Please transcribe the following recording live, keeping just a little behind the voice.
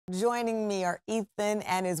Joining me are Ethan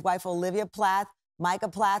and his wife Olivia Plath, Micah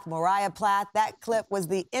Plath, Moriah Plath. That clip was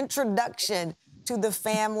the introduction to the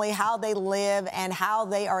family, how they live and how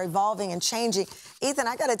they are evolving and changing. Ethan,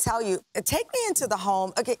 I got to tell you, take me into the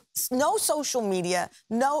home. Okay, no social media,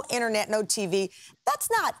 no internet, no TV. That's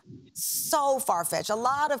not so far-fetched. A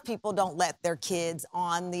lot of people don't let their kids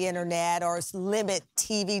on the internet or limit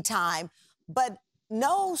TV time, but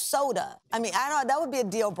no soda. I mean, I don't know, that would be a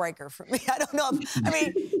deal breaker for me. I don't know.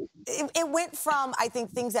 It went from, I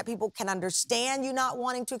think, things that people can understand, you not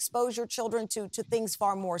wanting to expose your children to things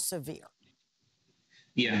far more severe.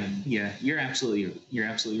 Yeah, you're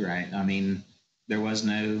absolutely right. I mean, there was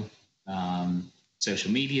no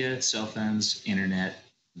social media, cell phones, internet,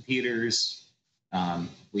 computers.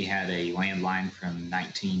 We had a landline from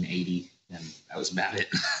 1980, and that was about it.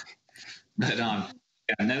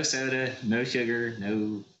 But no soda, no sugar,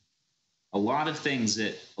 a lot of things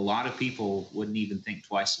that a lot of people wouldn't even think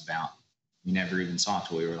twice about. We never even saw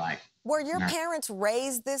till we were like. Were your parents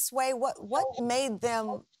raised this way? What made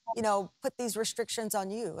them, put these restrictions on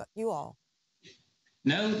you all?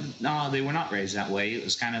 No, they were not raised that way. It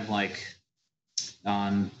was kind of like,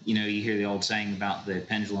 you hear the old saying about the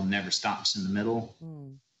pendulum never stops in the middle.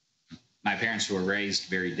 My parents were raised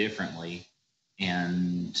very differently,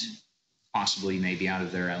 and possibly maybe out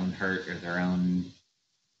of their own hurt or their own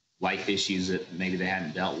life issues that maybe they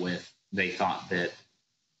hadn't dealt with. They thought that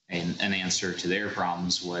an answer to their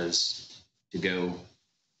problems was to go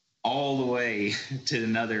all the way to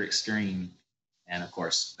another extreme. And of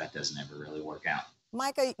course, that doesn't ever really work out.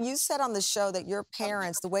 Micah, you said on the show that your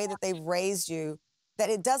parents, the way that they've raised you,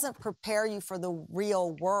 that it doesn't prepare you for the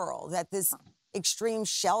real world, that this extreme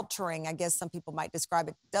sheltering, I guess some people might describe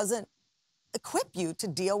it, doesn't equip you to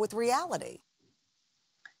deal with reality.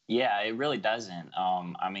 Yeah, it really doesn't.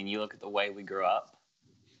 I mean, you look at the way we grew up,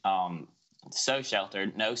 so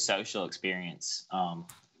sheltered, no social experience.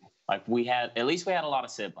 At least we had a lot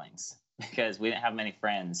of siblings because we didn't have many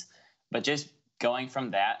friends. But just going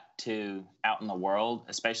from that to out in the world,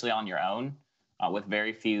 especially on your own, with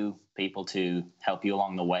very few people to help you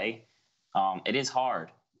along the way, it is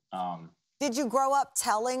hard. Did you grow up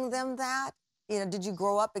telling them that? Did you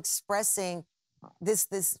grow up expressing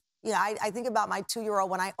this? I think about my 2-year-old.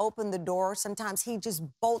 When I open the door, sometimes he just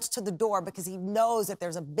bolts to the door because he knows that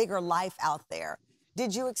there's a bigger life out there.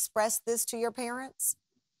 Did you express this to your parents?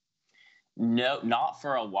 No, not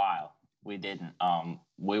for a while. We didn't.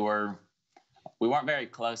 We weren't very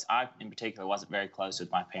close. I, in particular, wasn't very close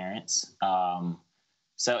with my parents.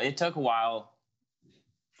 So it took a while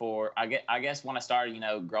for, I guess when I started,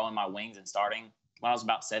 growing my wings and starting when I was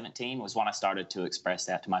about 17 was when I started to express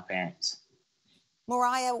that to my parents.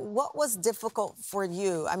 Moriah, what was difficult for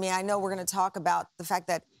you? I mean, I know we're going to talk about the fact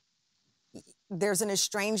that there's an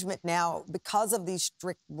estrangement now because of these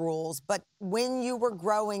strict rules, but when you were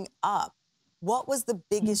growing up, what was the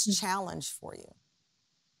biggest challenge for you?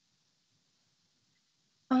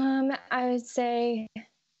 I would say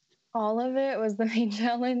all of it was the main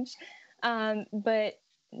challenge, but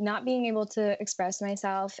not being able to express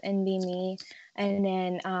myself and be me, and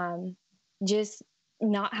then just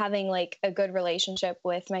not having like a good relationship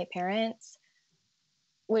with my parents,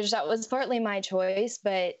 which that was partly my choice,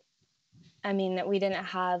 but I mean that we didn't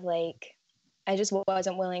have I just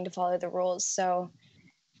wasn't willing to follow the rules. So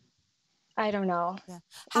I don't know. Yeah.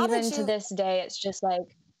 Even to this day, it's just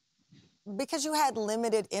like, because you had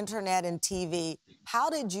limited internet and TV, how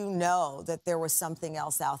did you know that there was something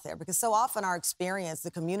else out there? Because so often our experience,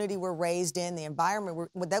 the community we're raised in, the environment,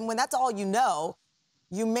 then when that's all you know,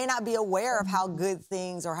 you may not be aware of how good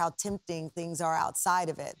things or how tempting things are outside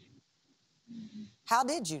of it. How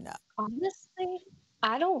did you know? Honestly,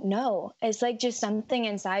 I don't know. It's like just something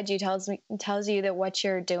inside you tells you that what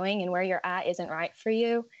you're doing and where you're at isn't right for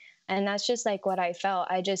you. And that's just like what I felt.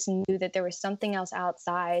 I just knew that there was something else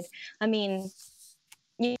outside. I mean,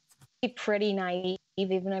 you'd be pretty naive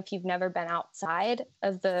even if you've never been outside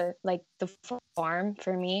of the farm.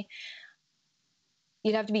 For me,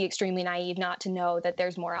 you'd have to be extremely naive not to know that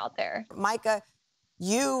there's more out there. Micah,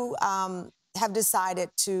 you have decided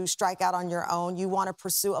to strike out on your own. You want to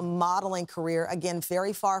pursue a modeling career, again,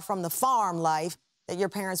 very far from the farm life that your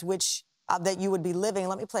parents wish that you would be living.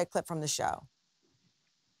 Let me play a clip from the show.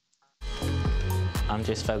 I'm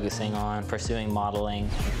just focusing on pursuing modeling.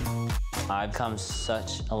 I've come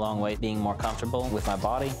such a long way being more comfortable with my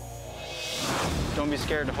body. Don't be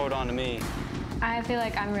scared to hold on to me. I feel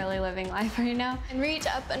like I'm really living life right now. And reach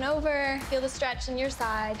up and over, feel the stretch in your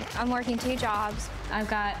side. I'm working 2 jobs. I've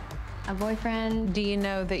got a boyfriend. Do you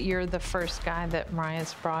know that you're the first guy that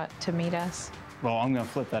Moriah's brought to meet us? Well, I'm gonna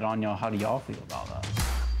flip that on y'all. How do y'all feel about that?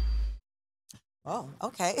 Oh,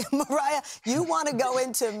 okay. Moriah, you want to go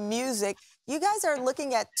into music. You guys are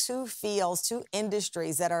looking at two fields, two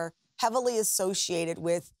industries that are heavily associated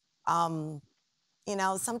with, you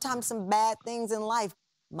know, sometimes some bad things in life,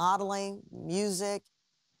 modeling, music.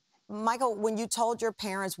 Michael, when you told your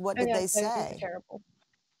parents, what did they say? Terrible.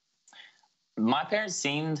 My parents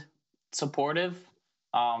seemed supportive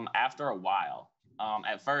after a while.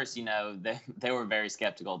 At first, you know, they were very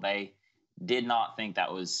skeptical. They did not think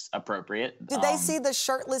that was appropriate. Did they see the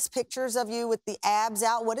shirtless pictures of you with the abs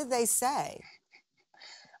out? What did they say?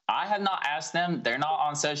 I have not asked them. They're not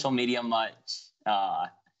on social media much.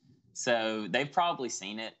 So they've probably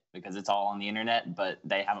seen it because it's all on the internet, but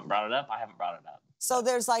they haven't brought it up. I haven't brought it up. So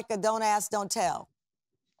there's like a don't ask, don't tell.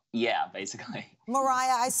 Yeah, basically.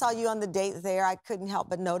 Moriah, I saw you on the date there. I couldn't help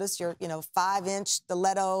but notice your, you know, 5-inch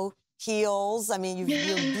stiletto heels. I mean, you're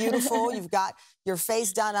beautiful. You've got your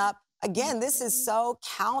face done up. Again, this is so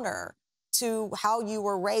counter to how you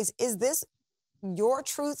were raised. Is this your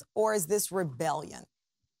truth or is this rebellion?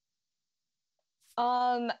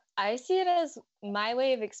 I see it as my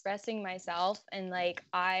way of expressing myself, and like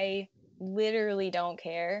I literally don't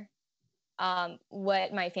care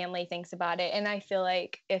what my family thinks about it. And I feel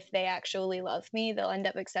like if they actually love me, they'll end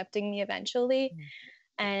up accepting me eventually.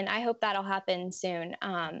 And I hope that'll happen soon.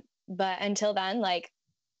 But until then, like,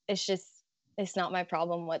 it's not my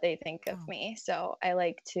problem what they think of me. So I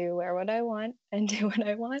like to wear what I want and do what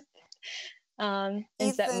I want, and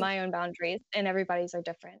set my own boundaries, and everybody's are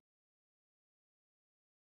different.